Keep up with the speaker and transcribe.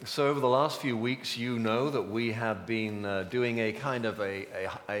So over the last few weeks, you know that we have been doing a kind of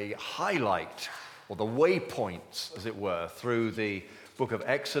a highlight, or the waypoints, as it were, through the book of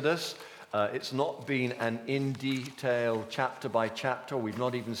Exodus. It's not been an in-detail, chapter by chapter. We've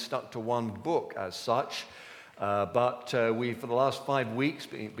not even stuck to one book as such. But we, for the last 5 weeks,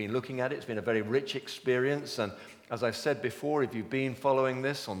 been looking at it. It's been a very rich experience. And as I've said before, if you've been following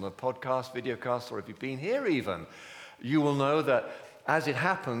this on the podcast, videocast, or if you've been here even, you will know that as it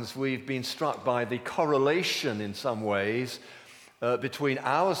happens, we've been struck by the correlation in some ways between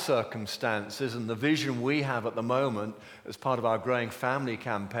our circumstances and the vision we have at the moment as part of our growing family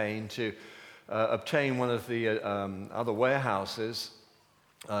campaign to obtain one of the other warehouses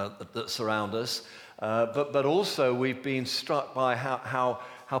that surround us. But also we've been struck by how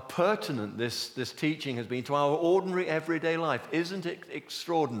pertinent this teaching has been to our ordinary everyday life. Isn't it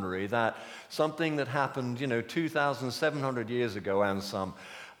extraordinary that something that happened, 2,700 years ago and some,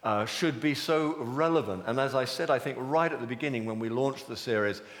 should be so relevant? And as I said, I think right at the beginning when we launched the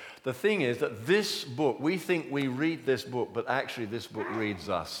series, the thing is that this book, we think we read this book, but actually this book reads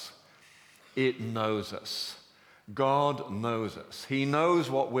us. It knows us. God knows us. He knows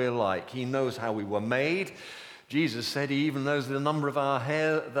what we're like. He knows how we were made. Jesus said he even knows the number of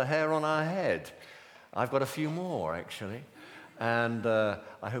the hair on our head. I've got a few more, actually. And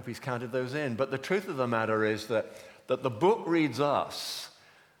I hope he's counted those in. But the truth of the matter is that the book reads us.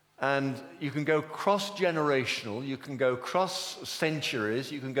 And you can go cross-generational, you can go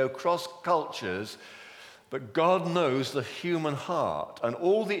cross-centuries, you can go cross-cultures. But God knows the human heart and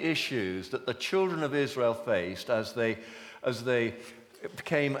all the issues that the children of Israel faced as they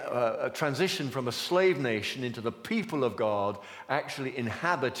became a transition from a slave nation into the people of God, actually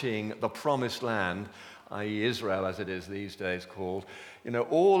inhabiting the promised land, i.e. Israel as it is these days called.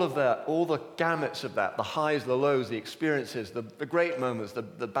 All of that, all the gamuts of that, the highs, the lows, the experiences, the great moments, the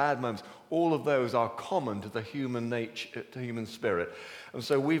bad moments, all of those are common to the human nature, to human spirit. And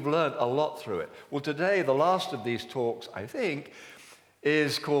so we've learned a lot through it. Well, today, the last of these talks, I think,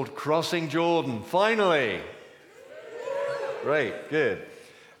 is called Crossing Jordan. Finally! Great, good.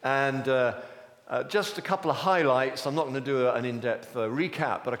 And just a couple of highlights. I'm not going to do an in-depth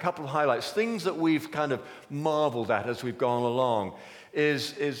recap, but a couple of highlights. Things that we've kind of marveled at as we've gone along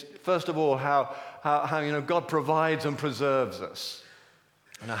is first of all, how God provides and preserves us.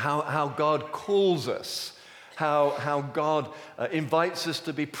 How God calls us. How God invites us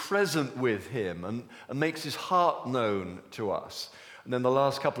to be present with him and makes his heart known to us. And then the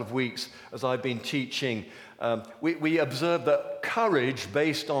last couple of weeks, as I've been teaching, we observed that courage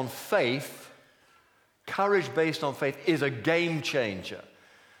based on faith is a game changer.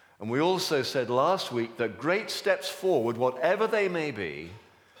 And we also said last week that great steps forward, whatever they may be,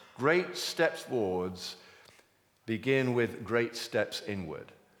 great steps forwards begin with great steps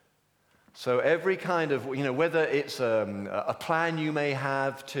inward. So every kind of, whether it's a plan you may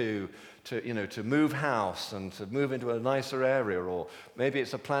have to move house and to move into a nicer area, or maybe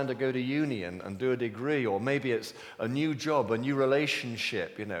it's a plan to go to uni and do a degree, or maybe it's a new job, a new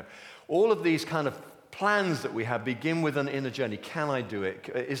relationship, all of these kind of plans that we have begin with an inner journey. Can I do it?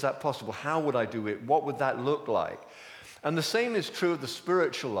 Is that possible? How would I do it? What would that look like? And the same is true of the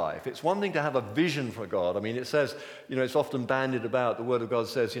spiritual life. It's one thing to have a vision for God. I mean, it says, it's often bandied about, the Word of God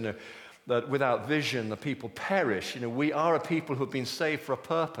says, that without vision, the people perish. We are a people who have been saved for a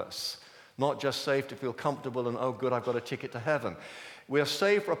purpose, not just saved to feel comfortable and, oh, good, I've got a ticket to heaven. We are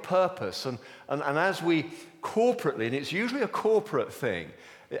saved for a purpose. And as we corporately, and it's usually a corporate thing,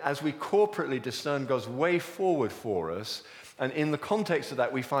 as we corporately discern God's way forward for us, and in the context of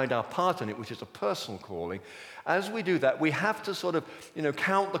that, we find our part in it, which is a personal calling. As we do that, we have to sort of,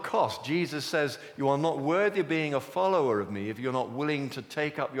 count the cost. Jesus says, you are not worthy of being a follower of me if you're not willing to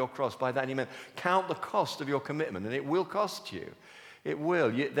take up your cross. By that he meant count the cost of your commitment, and it will cost you. It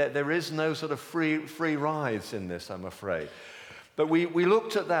will. There is no sort of free rides in this, I'm afraid. But we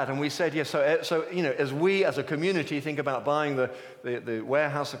looked at that and we said, yes, so as we as a community think about buying the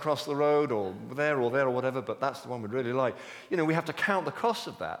warehouse across the road or there or whatever, but that's the one we'd really like, we have to count the cost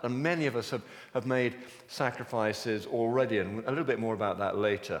of that. And many of us have made sacrifices already, and a little bit more about that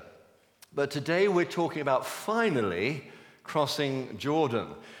later. But today we're talking about finally crossing Jordan.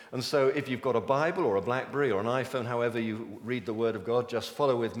 And so if you've got a Bible or a BlackBerry or an iPhone, however you read the Word of God, just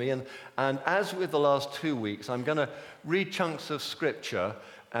follow with me. And as with the last 2 weeks, I'm going to read chunks of Scripture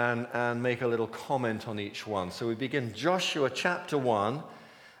and make a little comment on each one. So we begin Joshua chapter 1,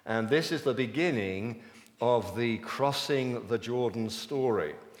 and this is the beginning of the crossing the Jordan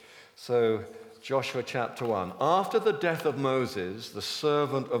story. So Joshua chapter 1. After the death of Moses, the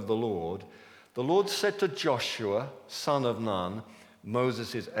servant of the Lord said to Joshua, son of Nun,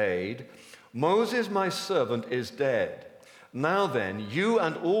 Moses' aide, "Moses, my servant, is dead. Now then, you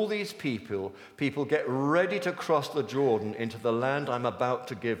and all these people get ready to cross the Jordan into the land I'm about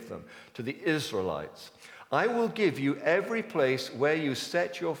to give them, to the Israelites. I will give you every place where you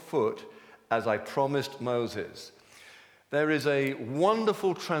set your foot, as I promised Moses." There is a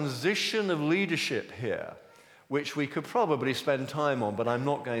wonderful transition of leadership here, which we could probably spend time on, but I'm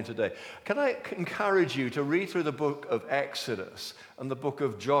not going today. Can I encourage you to read through the book of Exodus and the book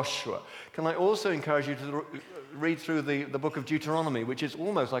of Joshua? Can I also encourage you to read through the book of Deuteronomy, which is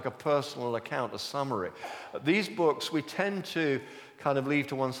almost like a personal account, a summary. These books we tend to kind of leave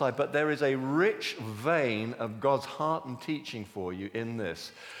to one side, but there is a rich vein of God's heart and teaching for you in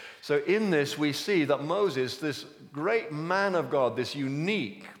this. So in this, we see that Moses, this great man of God, this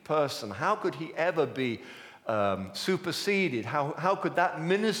unique person, how could he ever be superseded? How could that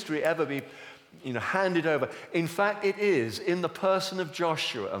ministry ever be handed over? In fact, it is in the person of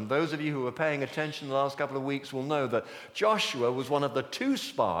Joshua. And those of you who were paying attention the last couple of weeks will know that Joshua was one of the two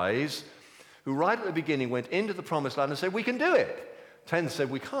spies who right at the beginning went into the promised land and said, "We can do it." 10 said,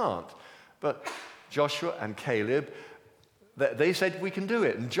 "We can't." But Joshua and Caleb, they said, "We can do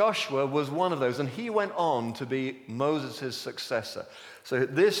it." And Joshua was one of those, and he went on to be Moses' successor. So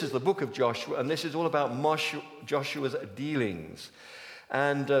this is the book of Joshua, and this is all about Joshua's dealings.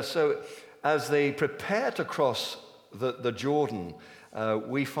 And so as they prepare to cross the Jordan,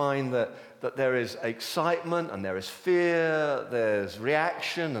 we find that there is excitement, and there is fear, there's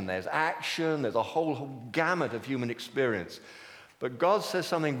reaction, and there's action. There's a whole gamut of human experience. But God says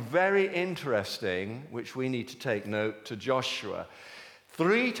something very interesting, which we need to take note to Joshua.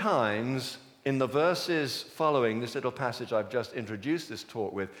 3 times in the verses following this little passage I've just introduced this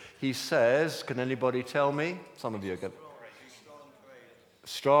talk with, he says, can anybody tell me? Some of you are going,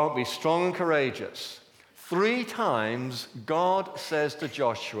 be strong and courageous. 3 times God says to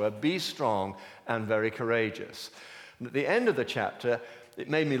Joshua, be strong and very courageous. And at the end of the chapter, it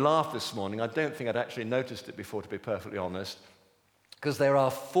made me laugh this morning. I don't think I'd actually noticed it before, to be perfectly honest. Because there are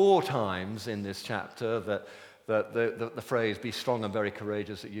 4 times in this chapter that the phrase "be strong and very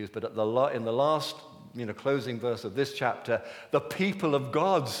courageous" is used, but in the last closing verse of this chapter, the people of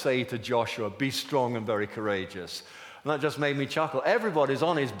God say to Joshua, "Be strong and very courageous." And that just made me chuckle. Everybody's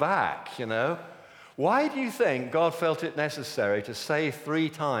on his back, Why do you think God felt it necessary to say 3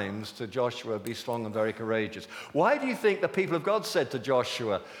 times to Joshua, "Be strong and very courageous"? Why do you think the people of God said to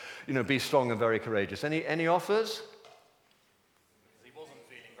Joshua, "Be strong and very courageous"? Any offers?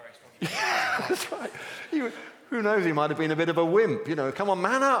 Yeah, that's right. Who knows, he might have been a bit of a wimp. Come on,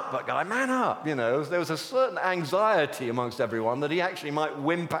 man up, that guy, man up. There was a certain anxiety amongst everyone that he actually might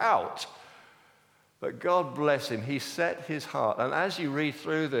wimp out. But God bless him, he set his heart. And as you read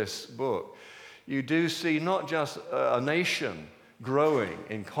through this book, you do see not just a nation growing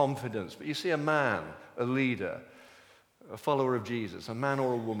in confidence, but you see a man, a leader, a follower of Jesus, a man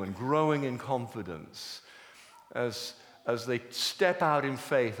or a woman growing in confidence as they step out in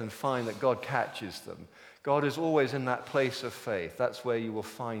faith and find that God catches them. God is always in that place of faith. That's where you will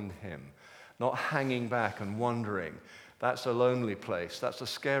find him, not hanging back and wondering. That's a lonely place. That's a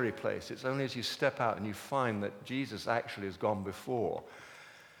scary place. It's only as you step out and you find that Jesus actually has gone before.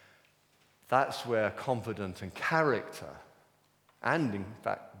 That's where confidence and character and, in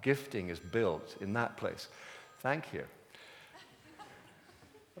fact, gifting is built, in that place. Thank you.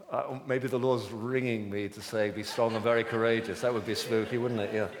 Maybe the Lord's ringing me to say, "Be strong and very courageous." That would be spooky, wouldn't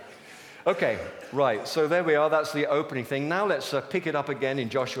it? Yeah. Okay, right. So there we are. That's the opening thing. Now let's pick it up again in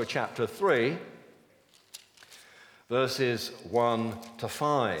Joshua chapter 3, verses 1 to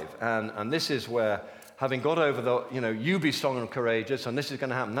 5. And this is where, having got over you be strong and courageous, and this is going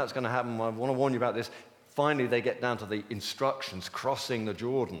to happen, that's going to happen, I want to warn you about this. Finally, they get down to the instructions, crossing the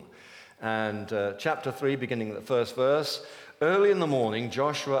Jordan. And chapter 3, beginning at the first verse, early in the morning,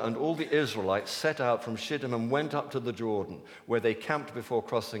 Joshua and all the Israelites set out from Shittim and went up to the Jordan, where they camped before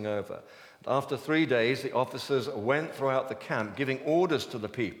crossing over. After 3 days, the officers went throughout the camp, giving orders to the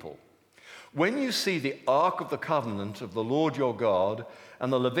people. When you see the Ark of the Covenant of the Lord your God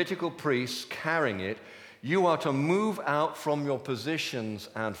and the Levitical priests carrying it, you are to move out from your positions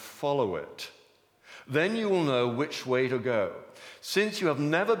and follow it. Then you will know which way to go, since you have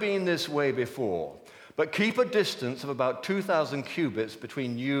never been this way before. But keep a distance of about 2,000 cubits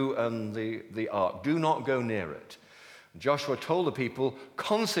between you and the ark. Do not go near it. Joshua told the people,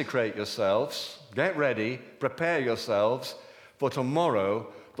 consecrate yourselves, get ready, prepare yourselves, for tomorrow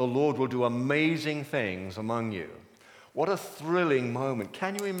the Lord will do amazing things among you. What a thrilling moment.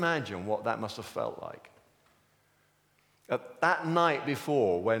 Can you imagine what that must have felt like? That night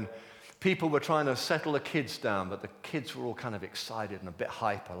before, when People were trying to settle the kids down, but the kids were all kind of excited and a bit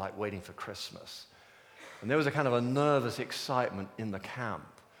hyper, like waiting for Christmas. And there was a kind of a nervous excitement in the camp.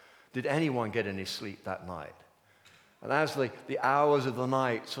 Did anyone get any sleep that night? And as the hours of the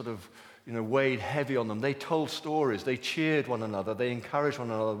night sort of, weighed heavy on them, they told stories. They cheered one another. They encouraged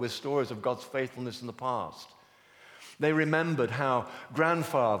one another with stories of God's faithfulness in the past. They remembered how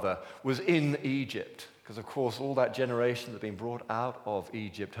grandfather was in Egypt, because, of course, all that generation that had been brought out of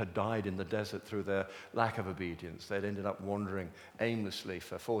Egypt had died in the desert through their lack of obedience. They'd ended up wandering aimlessly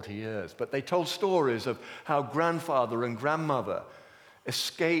for 40 years. But they told stories of how grandfather and grandmother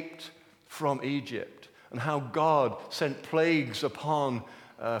escaped from Egypt and how God sent plagues upon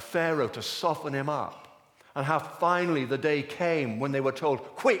Pharaoh to soften him up. And how finally the day came when they were told,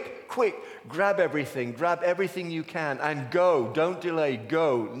 quick, grab everything you can and go. Don't delay,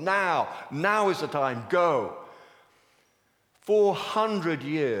 go. Now is the time, go. 400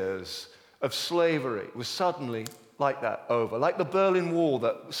 years of slavery was suddenly like that over. Like the Berlin Wall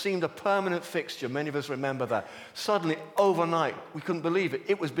that seemed a permanent fixture, many of us remember that. Suddenly, overnight, we couldn't believe it.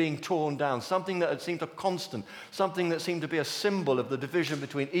 It was being torn down. Something that had seemed a constant, something that seemed to be a symbol of the division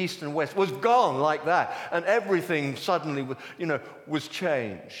between East and West was gone like that. And everything suddenly, was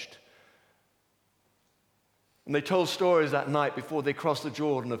changed. And they told stories that night before they crossed the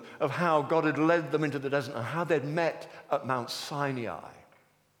Jordan of how God had led them into the desert and how they'd met at Mount Sinai.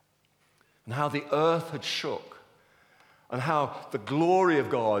 And how the earth had shook. And how the glory of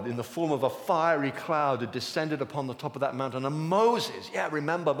God in the form of a fiery cloud had descended upon the top of that mountain. And Moses,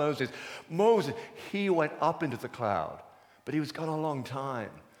 remember Moses. Moses, he went up into the cloud, but he was gone a long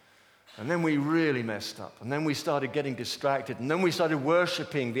time. And then we really messed up. And then we started getting distracted. And then we started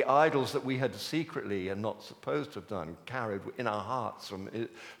worshiping the idols that we had secretly and not supposed to have done, carried in our hearts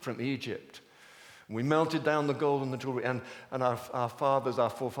from Egypt. We melted down the gold and the jewelry, and our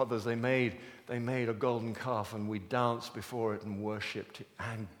forefathers, they made a golden calf, and we danced before it and worshipped it.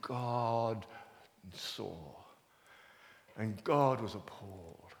 And God saw, and God was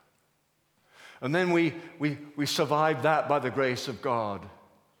appalled. And then we survived that by the grace of God.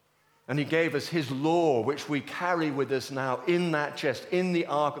 And he gave us his law, which we carry with us now in that chest, in the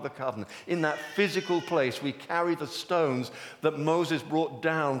Ark of the Covenant, in that physical place. We carry the stones that Moses brought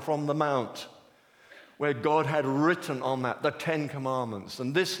down from the mount, where God had written on that the Ten Commandments.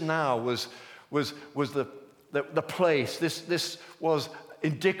 And this now was the place. This was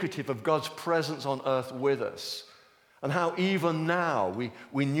indicative of God's presence on earth with us. And how even now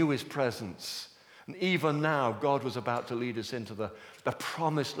we knew his presence. And even now God was about to lead us into the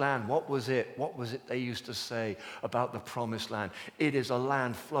promised land. What was it? What was it they used to say about the promised land? It is a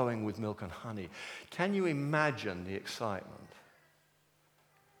land flowing with milk and honey. Can you imagine the excitement?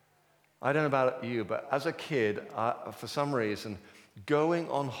 I don't know about you, but as a kid, for some reason, going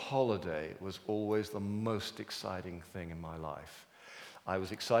on holiday was always the most exciting thing in my life. I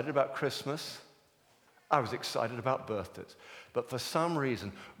was excited about Christmas. I was excited about birthdays. But for some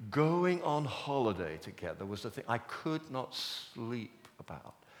reason, going on holiday together was the thing I could not sleep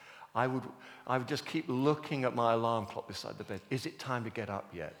about. I would just keep looking at my alarm clock beside the bed. Is it time to get up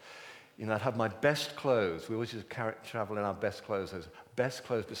yet? I'd have my best clothes. We always used to travel in our best clothes. Those best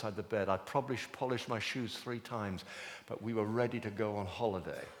clothes beside the bed. I'd probably polish my shoes 3 times, but we were ready to go on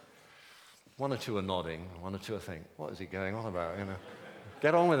holiday. 1 or 2 are nodding. 1 or 2 are thinking, what is he going on about?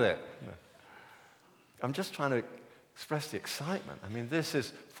 Get on with it. I'm just trying to express the excitement. I mean, this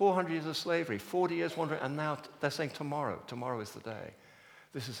is 400 years of slavery, 40 years wandering, and now they're saying tomorrow is the day.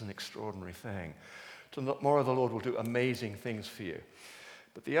 This is an extraordinary thing. Tomorrow the Lord will do amazing things for you.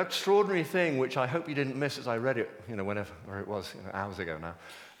 But the extraordinary thing, which I hope you didn't miss as I read it, whenever it was, hours ago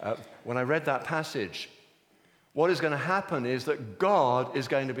now, when I read that passage, what is going to happen is that God is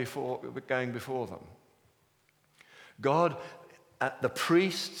going before them. God, the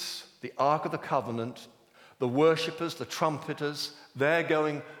priests, the Ark of the Covenant, the worshippers, the trumpeters, they're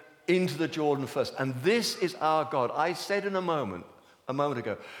going into the Jordan first. And this is our God. I said a moment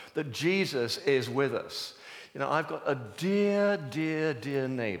ago, that Jesus is with us. I've got a dear, dear, dear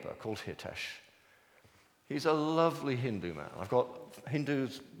neighbor called Hitesh. He's a lovely Hindu man. I've got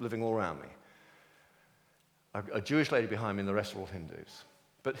Hindus living all around me. I've got a Jewish lady behind me, and the rest are all Hindus.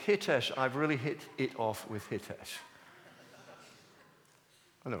 But Hitesh, I've really hit it off with Hitesh.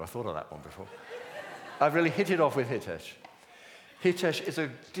 I never thought of that one before. I've really hit it off with Hitesh. Hitesh is a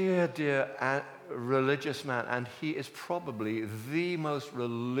dear, dear religious man, and he is probably the most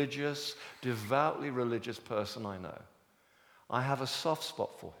religious, devoutly religious person I know. I have a soft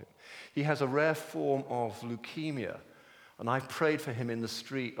spot for him. He has a rare form of leukemia, and I've prayed for him in the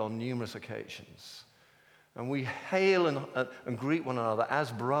street on numerous occasions. And we hail and greet one another as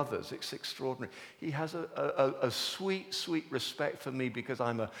brothers. It's extraordinary. He has a sweet, sweet respect for me because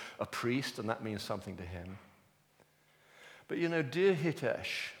I'm a priest, and that means something to him. But you know, dear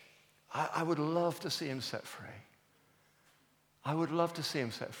Hitesh, I would love to see him set free. I would love to see him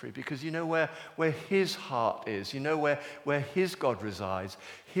set free because you know where his heart is, you know where his God resides.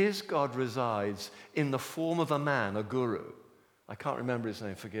 His God resides in the form of a man, a guru. I can't remember his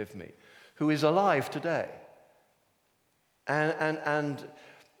name, forgive me, who is alive today and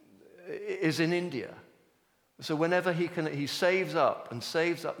is in India. So whenever he saves up and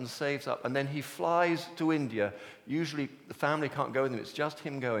saves up and saves up, and then he flies to India. Usually the family can't go with him, it's just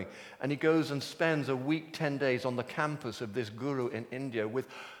him going. And he goes and spends a week, 10 days on the campus of this guru in India with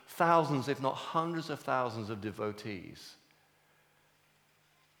thousands, if not hundreds of thousands of devotees.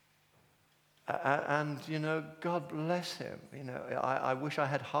 And, you know, God bless him. You know, I wish I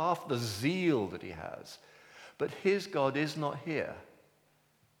had half the zeal that he has. But his God is not here.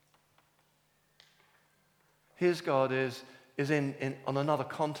 His God is on another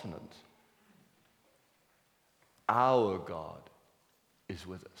continent. Our God is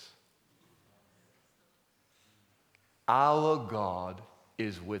with us. Our God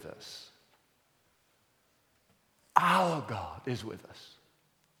is with us. Our God is with us.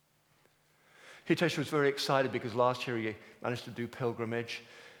 Hitesh was very excited because last year he managed to do pilgrimage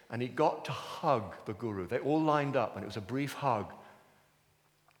and he got to hug the guru. They all lined up and it was a brief hug.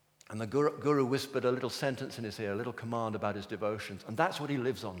 And the guru whispered a little sentence in his ear, a little command about his devotions. And that's what he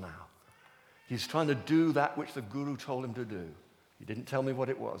lives on now. He's trying to do that which the guru told him to do. He didn't tell me what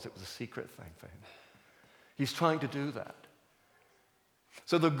it was. It was a secret thing for him. He's trying to do that.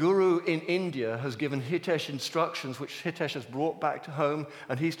 So the guru in India has given Hitesh instructions which Hitesh has brought back to home,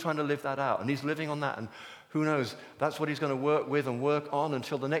 and he's trying to live that out. And he's living on that. And who knows, that's what he's going to work with and work on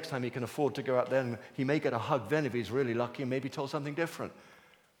until the next time he can afford to go out there. And he may get a hug then if he's really lucky and maybe told something different.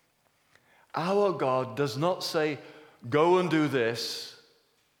 Our God does not say, go and do this,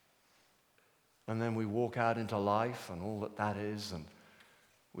 and then we walk out into life and all that is, and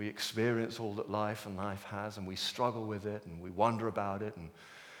we experience all that life has, and we struggle with it, and we wonder about it, and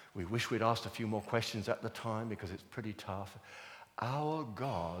we wish we'd asked a few more questions at the time because it's pretty tough. Our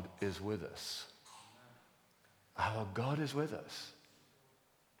God is with us. Our God is with us.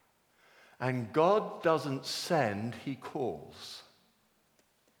 And God doesn't send, he calls.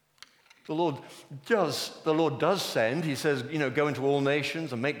 The Lord does send. He says, you know, go into all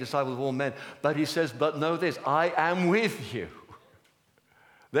nations and make disciples of all men. But he says, but know this, I am with you.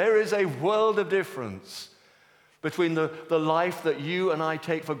 There is a world of difference between the life that you and I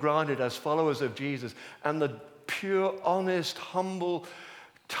take for granted as followers of Jesus and the pure, honest, humble,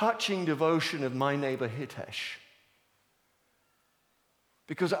 touching devotion of my neighbor Hitesh.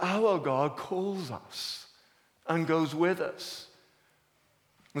 Because our God calls us and goes with us.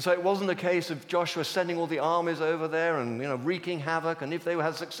 And so it wasn't a case of Joshua sending all the armies over there and, you know, wreaking havoc. And if they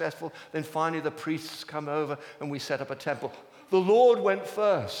were successful, then finally the priests come over and we set up a temple. The Lord went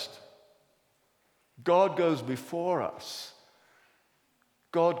first. God goes before us.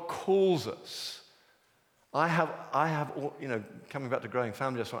 God calls us. I have, you know, coming back to growing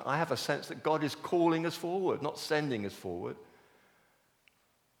family, I have a sense that God is calling us forward, not sending us forward.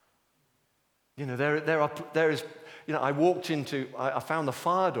 You know, there is. You know, I found the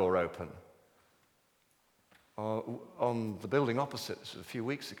fire door open on the building opposite. This was a few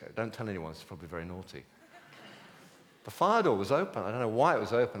weeks ago. Don't tell anyone, it's probably very naughty. The fire door was open. I don't know why it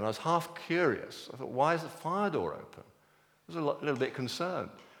was open. I was half curious. I thought, why is the fire door open? I was a little bit concerned.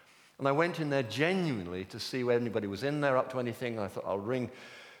 And I went in there genuinely to see whether anybody was in there up to anything. And I thought, I'll ring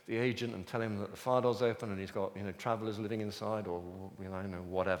the agent and tell him that the fire door's open and he's got, you know, travelers living inside or, you know,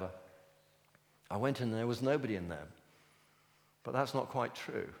 whatever. I went in there was nobody in there. But that's not quite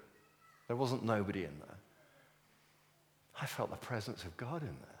true. There wasn't nobody in there. I felt the presence of God in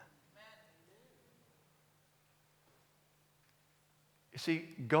there. You see,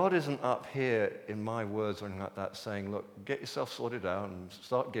 God isn't up here in my words or anything like that saying, look, get yourself sorted out and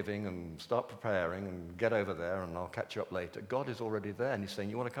start giving and start preparing and get over there and I'll catch you up later. God is already there and he's saying,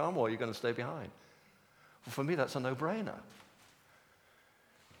 you want to come or are you going to stay behind? Well, for me, that's a no-brainer.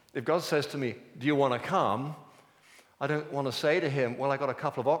 If God says to me, do you want to come? I don't want to say to him, well, I got a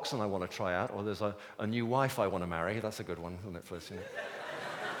couple of oxen I want to try out, or there's a new wife I want to marry. That's a good one, isn't it, first, you know?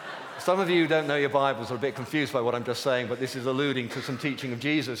 Some of you who don't know your Bibles are a bit confused by what I'm just saying, but this is alluding to some teaching of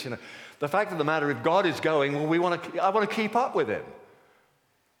Jesus, you know. The fact of the matter, if God is going, well, I want to keep up with him.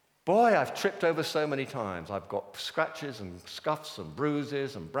 Boy, I've tripped over so many times. I've got scratches and scuffs and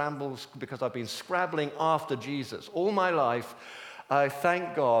bruises and brambles because I've been scrabbling after Jesus all my life. I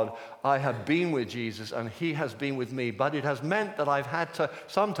thank God I have been with Jesus and he has been with me, but it has meant that I've had to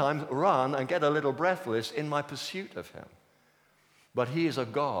sometimes run and get a little breathless in my pursuit of him. But he is a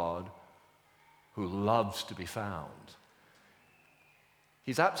God who loves to be found.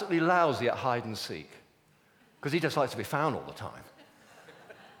 He's absolutely lousy at hide and seek because he just likes to be found all the time.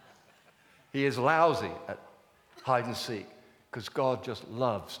 He is lousy at hide and seek because God just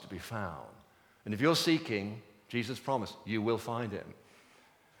loves to be found. And if you're seeking, Jesus promised, you will find him.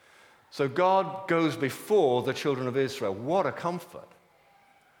 So God goes before the children of Israel. What a comfort.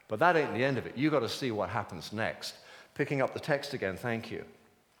 But that ain't the end of it. You've got to see what happens next. Picking up the text again, thank you.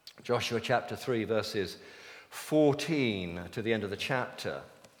 Joshua chapter 3, verses 14 to the end of the chapter.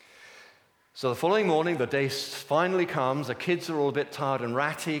 So the following morning, the day finally comes. The kids are all a bit tired and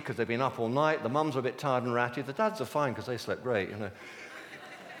ratty because they've been up all night. The mums are a bit tired and ratty. The dads are fine because they slept great, you know.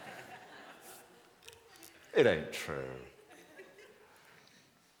 It ain't true.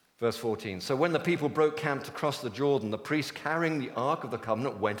 Verse 14. So when the people broke camp to cross the Jordan, the priest carrying the Ark of the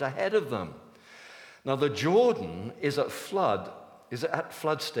Covenant went ahead of them. Now the Jordan is at flood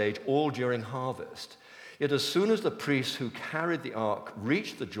stage all during harvest. Yet as soon as the priests who carried the ark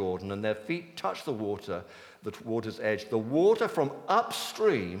reached the Jordan and their feet touched the water's edge, the water from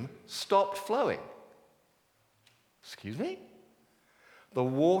upstream stopped flowing. Excuse me? The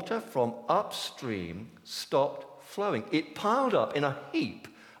water from upstream stopped flowing. It piled up in a heap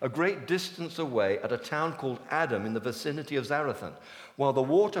a great distance away at a town called Adam in the vicinity of Zarethan, while the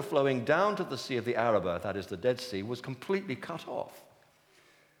water flowing down to the Sea of the Arabah, that is the Dead Sea, was completely cut off.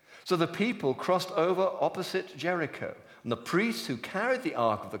 So the people crossed over opposite Jericho, and the priests who carried the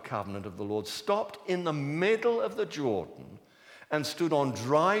Ark of the Covenant of the Lord stopped in the middle of the Jordan and stood on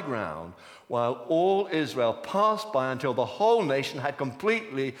dry ground while all Israel passed by until the whole nation had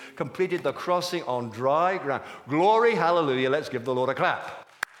completed the crossing on dry ground. Glory, hallelujah, let's give the Lord a clap.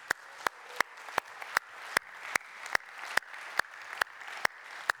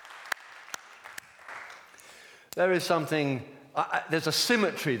 There is something, there's a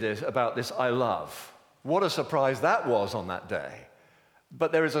symmetry about this I love. What a surprise that was on that day.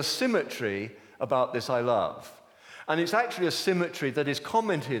 But there is a symmetry about this I love. And it's actually a symmetry that is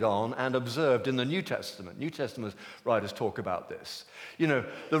commented on and observed in the New Testament. New Testament writers talk about this. You know,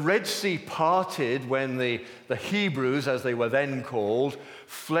 the Red Sea parted when the Hebrews, as they were then called,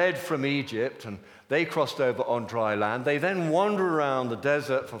 fled from Egypt, and they crossed over on dry land. They then wandered around the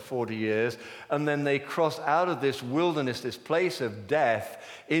desert for 40 years, and then they crossed out of this wilderness, this place of death,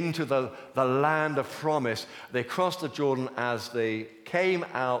 into the land of promise. They crossed the Jordan as they came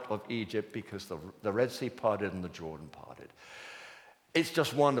out of Egypt because the Red Sea parted and the Jordan parted. It's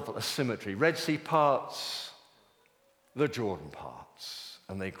just wonderful, a symmetry. Red Sea parts, the Jordan parts,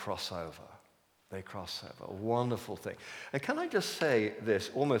 and they cross over. They cross over. A wonderful thing. And can I just say this,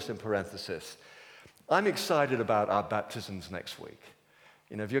 almost in parenthesis? I'm excited about our baptisms next week.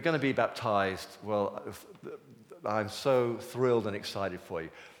 You know, if you're going to be baptized, well, I'm so thrilled and excited for you.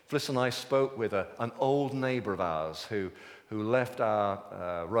 Fliss and I spoke with an old neighbor of ours who left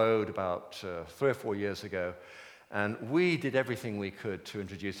our road about 3 or 4 years ago, and we did everything we could to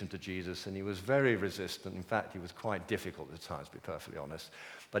introduce him to Jesus, and he was very resistant. In fact, he was quite difficult at times, to be perfectly honest.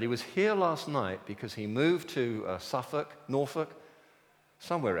 But he was here last night because he moved to Norfolk,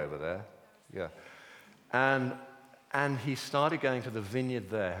 somewhere over there, yeah. And he started going to the vineyard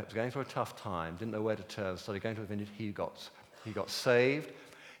there. He was going through a tough time, didn't know where to turn, started going to the vineyard. He got saved.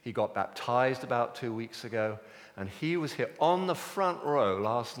 He got baptized about 2 weeks ago. And he was here on the front row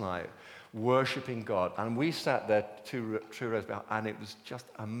last night worshiping God. And we sat there two rows behind, and it was just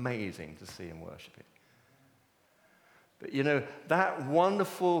amazing to see him worshiping. But you know, that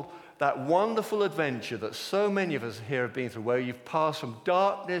wonderful adventure that so many of us here have been through, where you've passed from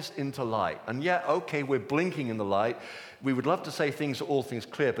darkness into light. And yet, okay, we're blinking in the light. We would love to say all things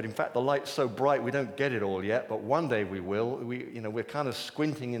clear, but in fact, the light's so bright we don't get it all yet, but one day we will. We're kind of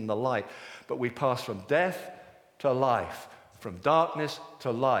squinting in the light. But we pass from death to life, from darkness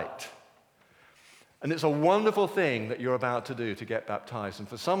to light. And it's a wonderful thing that you're about to do, to get baptized. And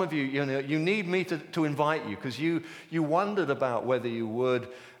for some of you, you need me to invite you, because you wondered about whether you would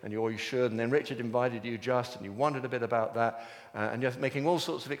or you should, and then Richard invited you and you wondered a bit about that, and you're making all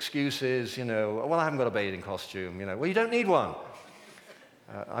sorts of excuses, well, I haven't got a bathing costume, well, you don't need one.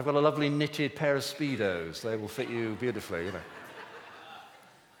 I've got a lovely knitted pair of Speedos. They will fit you beautifully,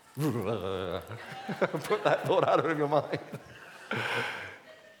 Put that thought out of your mind.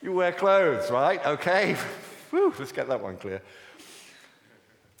 You wear clothes, right? Okay. Whew, let's get that one clear.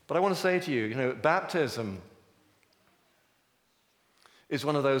 But I want to say to you, baptism is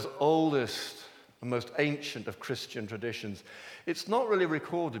one of those oldest the most ancient of Christian traditions. It's not really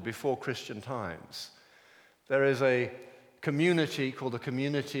recorded before Christian times. There is a community called the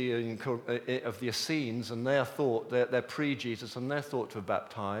community of the Essenes, and they're pre-Jesus, and they're thought to have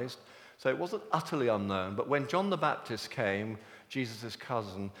baptized. So it wasn't utterly unknown, but when John the Baptist came, Jesus'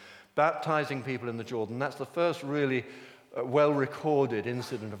 cousin, baptizing people in the Jordan, that's the first really well-recorded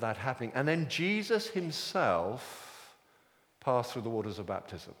incident of that happening. And then Jesus himself passed through the waters of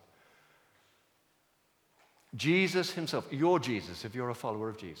baptism. Jesus himself, your Jesus, if you're a follower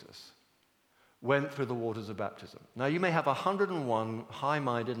of Jesus, went through the waters of baptism. Now, you may have 101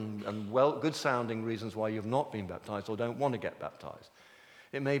 high-minded and good-sounding reasons why you've not been baptized or don't want to get baptized.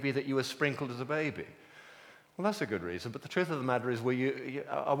 It may be that you were sprinkled as a baby. Well, that's a good reason, but the truth of the matter is, were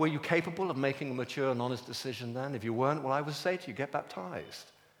you capable of making a mature and honest decision then? If you weren't, well, I would say to you, get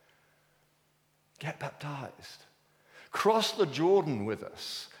baptized. Get baptized. Cross the Jordan with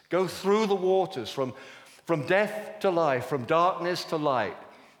us. Go through the waters from death to life, from darkness to light.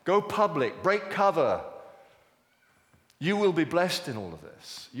 Go public, break cover. You will be blessed in all of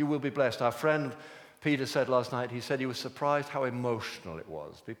this. You will be blessed. Our friend Peter said last night, he said he was surprised how emotional it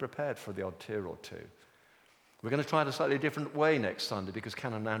was. Be prepared for the odd tear or two. We're going to try it a slightly different way next Sunday because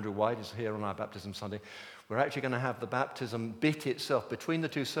Canon Andrew White is here on our Baptism Sunday. We're actually going to have the baptism bit itself between the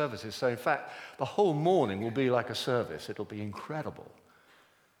two services. So in fact, the whole morning will be like a service. It'll be incredible.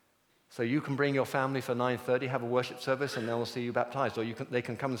 So you can bring your family for 9:30, have a worship service, and they'll see you baptized. Or they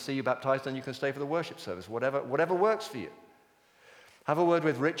can come and see you baptized, and you can stay for the worship service, whatever works for you. Have a word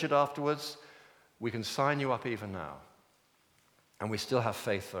with Richard afterwards. We can sign you up even now. And we still have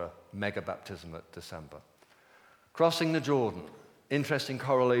faith for a mega baptism at December. Crossing the Jordan. Interesting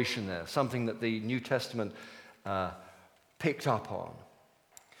correlation there, something that the New Testament picked up on.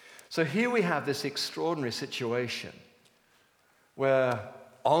 So here we have this extraordinary situation where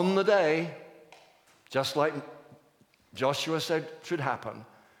on the day, just like Joshua said should happen,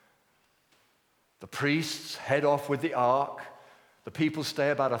 the priests head off with the ark. The people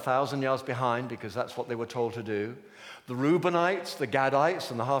stay about 1,000 yards behind because that's what they were told to do. The Reubenites, the Gadites,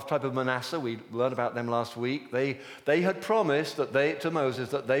 and the half-tribe of Manasseh, we learned about them last week, they had promised to Moses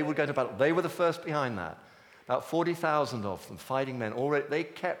that they would go to battle. They were the first behind that. About 40,000 of them, fighting men, already, they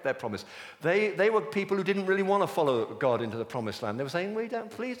kept their promise. They were people who didn't really want to follow God into the promised land. They were saying,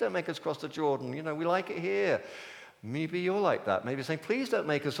 please don't make us cross the Jordan. We like it here. Maybe you're like that. Maybe saying, please don't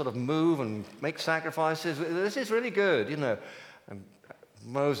make us sort of move and make sacrifices. This is really good, And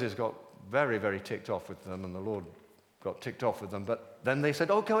Moses got very, very ticked off with them, and the Lord got ticked off with them. But then they said,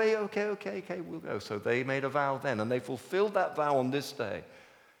 okay, we'll go. So they made a vow then, and they fulfilled that vow on this day.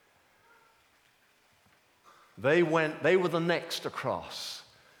 They were the next across,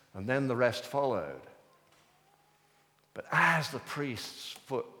 and then the rest followed. But as the priest's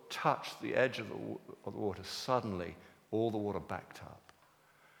foot touched the edge of the water, suddenly all the water backed up.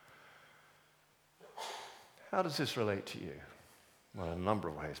 How does this relate to you? Well, in a number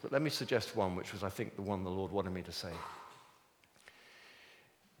of ways, but let me suggest one, which was, I think, the one the Lord wanted me to say.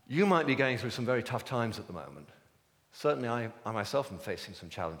 You might be going through some very tough times at the moment. Certainly, I myself am facing some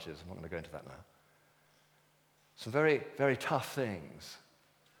challenges. I'm not going to go into that now. Some very, very tough things.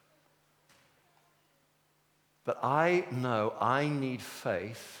 But I know I need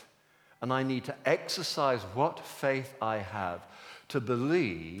faith, and I need to exercise what faith I have to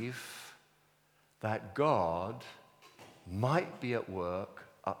believe that God might be at work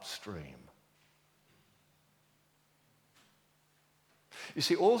upstream. You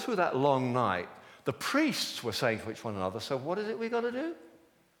see, all through that long night, the priests were saying to each one another, so what is it we've got to do?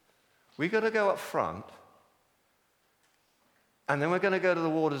 We've got to go up front, and then we're going to go to the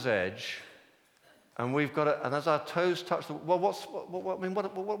water's edge, and we've got to, and as our toes touch the, well, what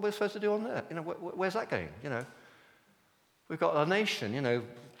are we supposed to do on there? Where's that going? We've got a nation,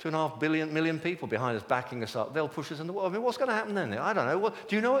 2.5 million people behind us backing us up. They'll push us in the water. What's going to happen then? I don't know.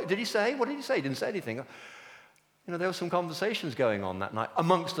 Do you know what? Did he say? What did he say? He didn't say anything. There were some conversations going on that night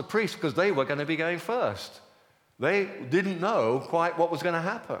amongst the priests because they were going to be going first. They didn't know quite what was going to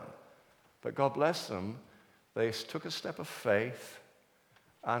happen. But God bless them. They took a step of faith,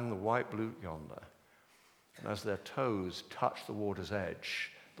 and the white blew yonder. And as their toes touched the water's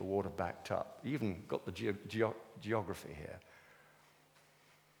edge, the water backed up. Even got the geography here.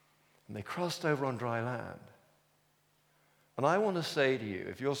 And they crossed over on dry land. And I want to say to you,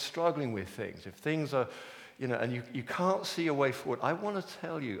 if you're struggling with things, if things are, and you can't see a way forward, I want to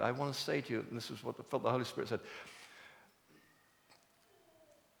tell you, I want to say to you, and this is what the Holy Spirit said,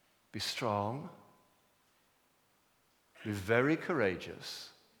 be strong, be very courageous,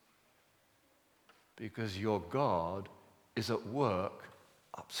 because your God is at work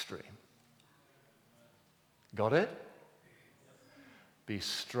upstream. Got it? Be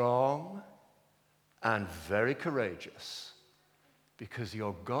strong and very courageous, because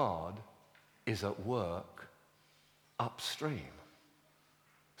your God is at work upstream.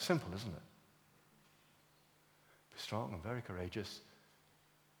 Simple, isn't it? Be strong and very courageous,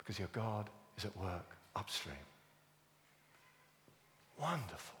 because your God is at work upstream.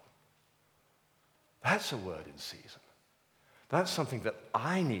 Wonderful. That's a word in season. That's something that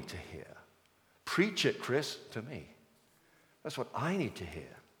I need to hear. Preach it, Chris, to me. That's what I need to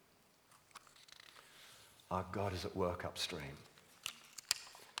hear. Our God is at work upstream.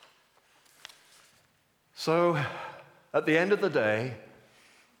 So, at the end of the day,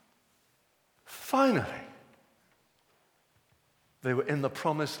 finally, they were in the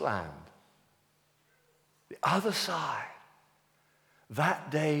promised land. The other side.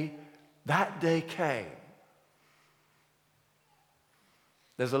 That day came.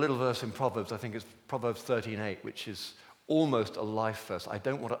 There's a little verse in Proverbs, I think it's Proverbs 13:8, which is almost a life verse. I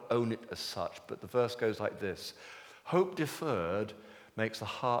don't want to own it as such, but the verse goes like this. Hope deferred makes the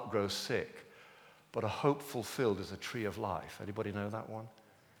heart grow sick, but a hope fulfilled is a tree of life. Anybody know that one?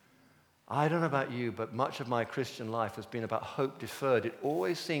 I don't know about you, but much of my Christian life has been about hope deferred. It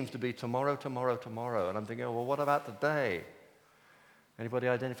always seems to be tomorrow, tomorrow, tomorrow. And I'm thinking, oh, well, what about today? Anybody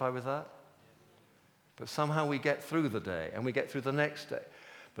identify with that? But somehow we get through the day and we get through the next day.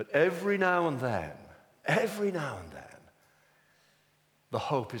 But every now and then, the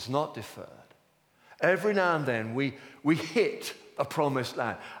hope is not deferred. Every now and then we hit a promised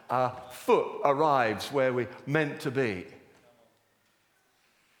land. Our foot arrives where we're meant to be.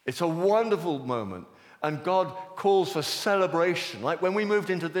 It's a wonderful moment. And God calls for celebration. Like when we moved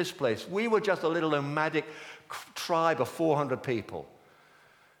into this place, we were just a little nomadic tribe of 400 people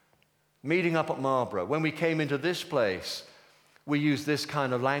meeting up at Marlborough. When we came into this place, we used this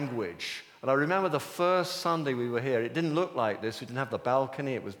kind of language. And I remember the first Sunday we were here, it didn't look like this. We didn't have the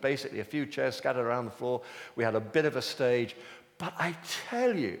balcony. It was basically a few chairs scattered around the floor. We had a bit of a stage. But I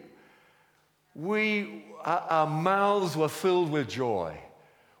tell you, our mouths were filled with joy.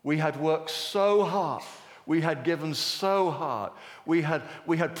 We had worked so hard. We had given so hard. We had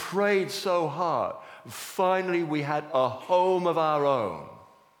prayed so hard. Finally, we had a home of our own.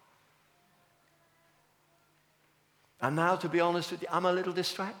 And now, to be honest with you, I'm a little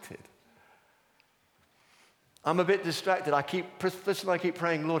distracted. I'm a bit distracted. I keep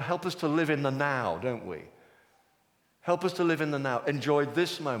praying, Lord, help us to live in the now, don't we? Help us to live in the now. Enjoy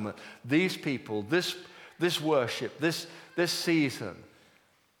this moment, these people, this worship, this season.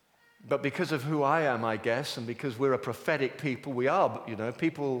 But because of who I am, I guess, and because we're a prophetic people, we are,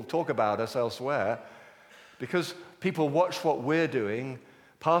 people talk about us elsewhere. Because people watch what we're doing,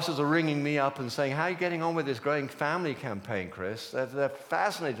 pastors are ringing me up and saying, how are you getting on with this growing family campaign, Chris? They're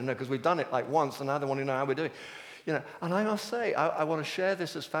fascinated to know, because we've done it like once, and now they want to know how we're doing. And I must say, I want to share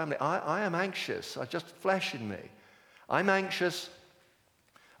this as family. I am anxious. I just flesh in me. I'm anxious.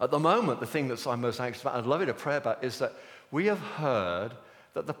 At the moment, the thing that I'm most anxious about, and I'd love you to pray about, is that we have heard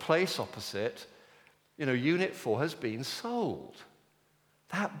that the place opposite, Unit 4 has been sold.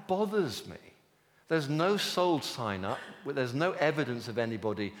 That bothers me. There's no sold sign up. There's no evidence of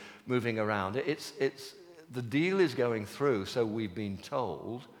anybody moving around. The deal is going through, so we've been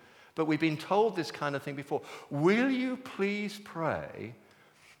told. But we've been told this kind of thing before. Will you please pray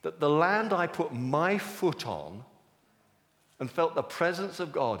that the land I put my foot on and felt the presence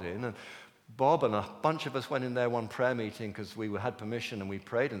of God in, and Bob and a bunch of us went in there one prayer meeting because we had permission and we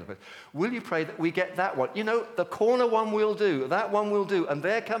prayed in the place. Will you pray that we get that one? The corner one will do, that one will do, and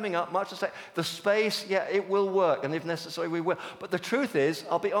they're coming up much to say, the space, yeah, it will work, and if necessary, we will. But the truth is,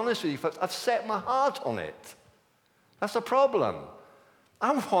 I'll be honest with you folks, I've set my heart on it. That's the problem.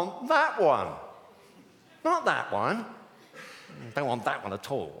 I want that one, not that one. I don't want that one at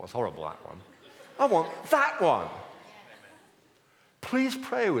all. It's horrible, that one. I want that one. Please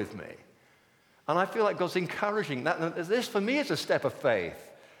pray with me. And I feel like God's encouraging that. And this, for me, is a step of faith.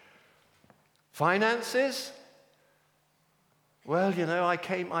 Finances? Well, I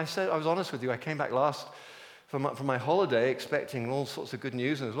was honest with you. I came back last from my holiday expecting all sorts of good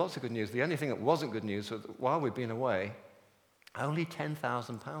news, and there's lots of good news. The only thing that wasn't good news was that while we'd been away, only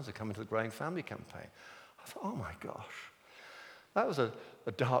 £10,000 had come into the Growing Family campaign. I thought, oh my gosh, that was a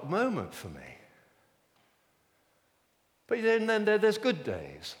dark moment for me. But then there's good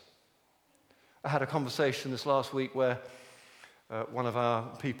days. I had a conversation this last week where one of our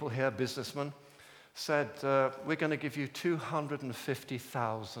people here, a businessman, said, we're going to give you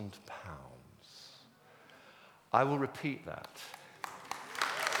 £250,000. I will repeat that.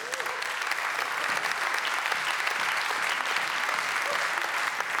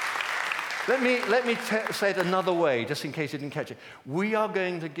 Let me say it another way, just in case you didn't catch it. We are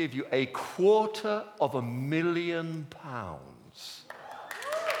going to give you £250,000.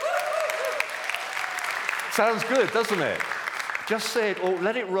 Sounds good, doesn't it? Just say it, or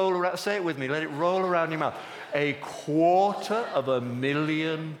let it roll around. Say it with me. Let it roll around your mouth.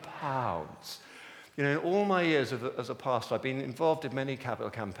 £250,000. You know, in all my years as a pastor, I've been involved in many capital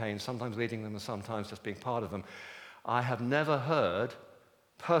campaigns, sometimes leading them and sometimes just being part of them. I have never heard,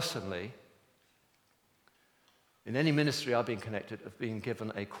 personally, in any ministry I've been connected, of being given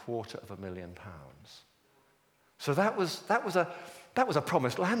 £250,000. So that was a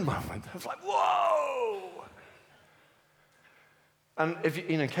promised land moment. I was like, whoa! And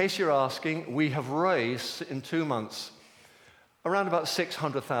in case you're asking, we have raised in 2 months around about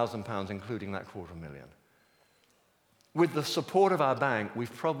 £600,000, including that £250,000. With the support of our bank,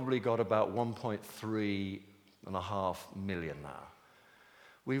 we've probably got about 1.3 million now.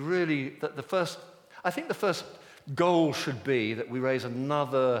 We really, I think the first goal should be that we raise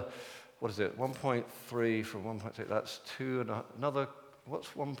another, 1.3 from 1.6, that's another, what's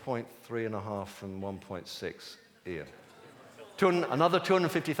 1.3.5 from 1.6, Ian? Another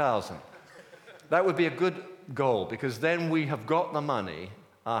 250,000. That would be a good goal, because then we have got the money,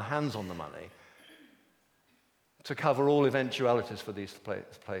 our hands on the money, to cover all eventualities for these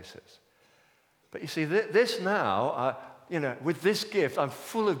places. But you see, this now, with this gift, I'm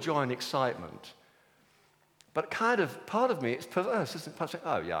full of joy and excitement. But part of me, it's perverse, isn't it?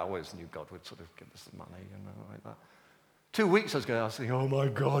 Oh, yeah, I always knew God would sort of give us the money, like that. 2 weeks ago, I was thinking, oh my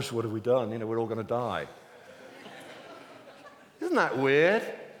gosh, what have we done? We're all going to die. Isn't that weird?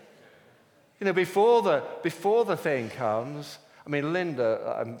 Before the thing comes, I mean,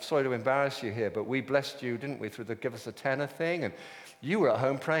 Linda, I'm sorry to embarrass you here, but we blessed you, didn't we, through the give us a tenner thing? And you were at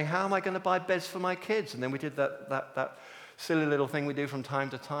home praying, how am I going to buy beds for my kids? And then we did that silly little thing we do from time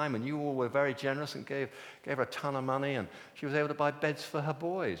to time, and you all were very generous and gave her a ton of money, and she was able to buy beds for her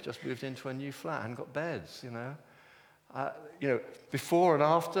boys, just moved into a new flat and got beds, before and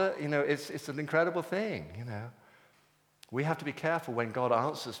after, it's an incredible thing, We have to be careful when God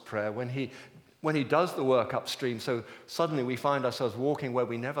answers prayer, when he does the work upstream, so suddenly we find ourselves walking where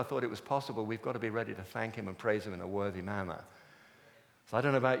we never thought it was possible. We've got to be ready to thank him and praise him in a worthy manner. So I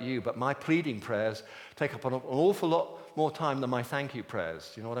don't know about you, but my pleading prayers take up an awful lot more time than my thank you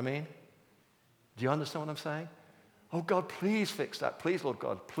prayers. Do you know what I mean? Do you understand what I'm saying? Oh, God, please fix that. Please, Lord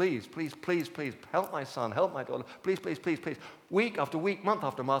God, please, please, please, please, help my son, help my daughter. Please, please, please, please. Week after week, month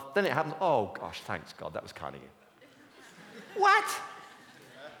after month, then it happens. Oh, gosh, thanks, God, that was kind of you. What?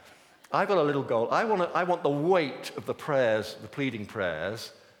 I've got a little goal. I want the weight of the prayers, the pleading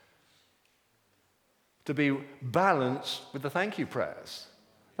prayers, to be balanced with the thank you prayers.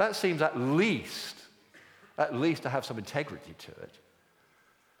 That seems at least to have some integrity to it.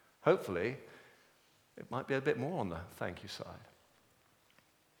 Hopefully, it might be a bit more on the thank you side.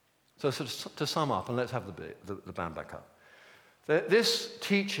 So to sum up, and let's have the band back up. This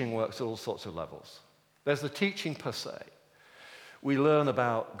teaching works at all sorts of levels. There's the teaching per se. We learn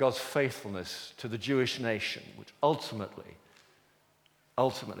about God's faithfulness to the Jewish nation, which ultimately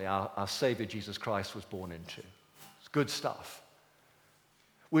our Savior Jesus Christ was born into. It's good stuff.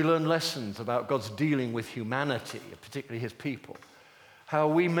 We learn lessons about God's dealing with humanity, particularly his people. How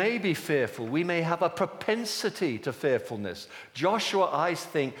we may be fearful, we may have a propensity to fearfulness. Joshua, I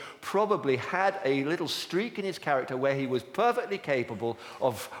think, probably had a little streak in his character where he was perfectly capable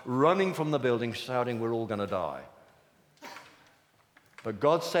of running from the building shouting, "We're all going to die." But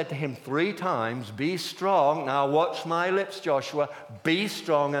God said to him 3 times, "Be strong." Now watch my lips, Joshua. "Be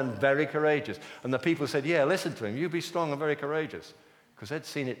strong and very courageous." And the people said, "Yeah, listen to him. You be strong and very courageous." Because they'd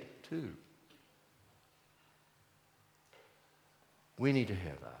seen it too. We need to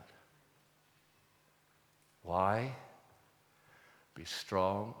hear that. Why? Be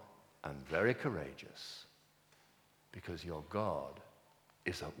strong and very courageous, because your God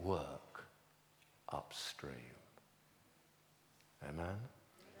is at work upstream. Amen?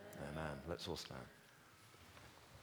 Amen. Let's all stand.